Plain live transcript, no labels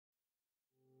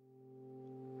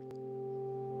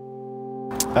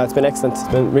It's been excellent. It's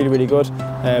been really, really good.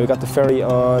 We got the ferry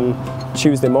on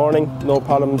Tuesday morning, no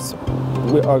problems.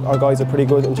 Our guys are pretty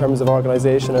good in terms of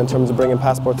organisation and in terms of bringing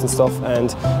passports and stuff,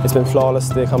 and it's been flawless.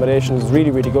 The accommodation is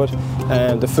really, really good.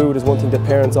 The food is one thing that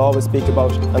parents always speak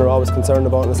about and are always concerned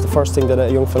about, and it's the first thing that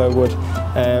a young fellow would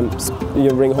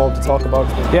ring home to talk about.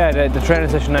 Yeah, the training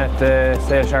session at the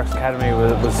Sale Sharks Academy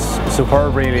was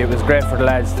superb really. It was great for the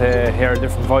lads to hear a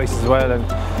different voice as well,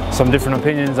 and some different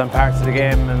opinions on parts of the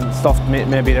game and stuff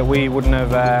maybe that we wouldn't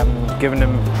have given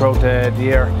them throughout the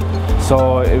year.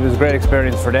 So it was a great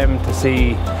experience for them to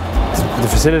see the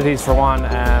facilities for one,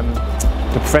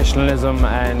 the professionalism,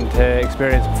 and to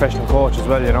experience a professional coach as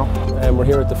well, you know. We're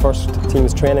here at the first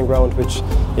team's training ground, which,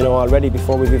 you know, already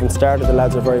before we've even started, the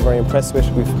lads are very, very impressed with.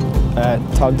 We've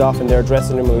togged off in their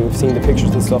dressing room and we've seen the pictures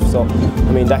and stuff, so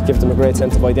I mean that gives them a great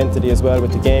sense of identity as well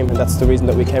with the game, and that's the reason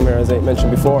that we came here, as I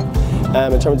mentioned before.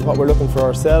 In terms of what we're looking for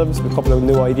ourselves, we've a couple of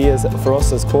new ideas for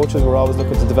us as coaches. We're always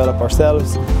looking to develop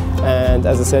ourselves, and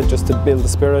as I said, just to build the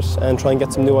spirit and try and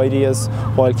get some new ideas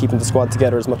while keeping the squad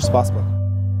together as much as possible.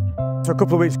 So a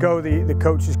couple of weeks ago the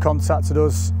coaches contacted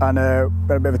us and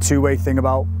we had a bit of a two-way thing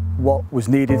about what was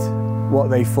needed, what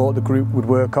they thought the group would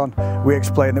work on. We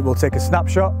explained that we'll take a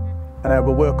snapshot and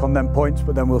we'll work on them points,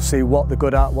 but then we'll see what they're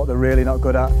good at, what they're really not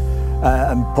good at,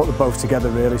 and put them both together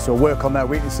really. So we'll work on their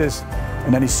weaknesses,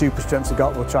 and any super strengths they've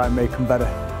got, we'll try and make them better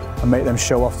and make them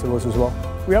show off to us as well.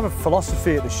 We have a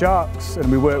philosophy at the Sharks,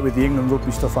 and we work with the England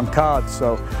rugby stuff on cards,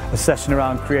 so a session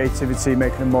around creativity,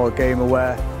 making them more game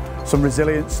aware, some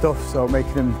resilient stuff, so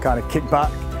making them kind of kick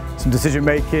back, some decision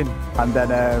making, and then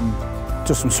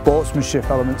just some sportsmanship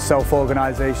elements,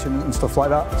 self-organisation and stuff like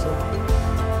that. So.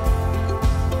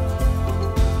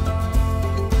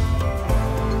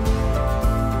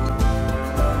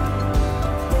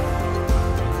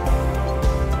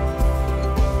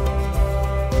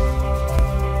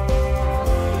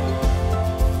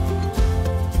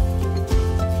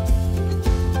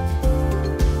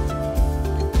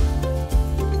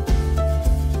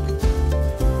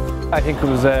 I think it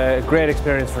was a great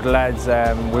experience for the lads.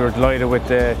 We were delighted with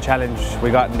the challenge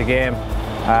we got in the game.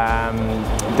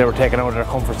 They were taken out of their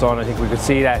comfort zone. I think we could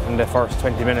see that in the first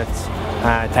 20 minutes.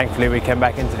 Thankfully we came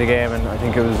back into the game, and I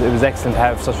think it was excellent to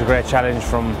have such a great challenge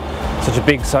from such a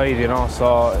big side, you know,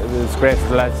 so it was great for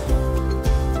the lads.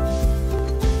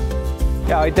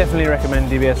 Yeah, I definitely recommend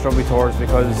DBS Rugby Tours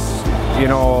because, you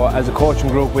know, as a coaching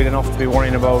group we had enough to be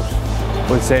worrying about,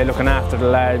 we'll say, looking after the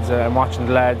lads and watching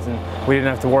the lads, and we didn't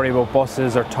have to worry about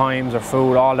buses or times or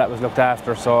food. All that was looked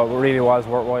after, so it really was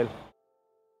worthwhile.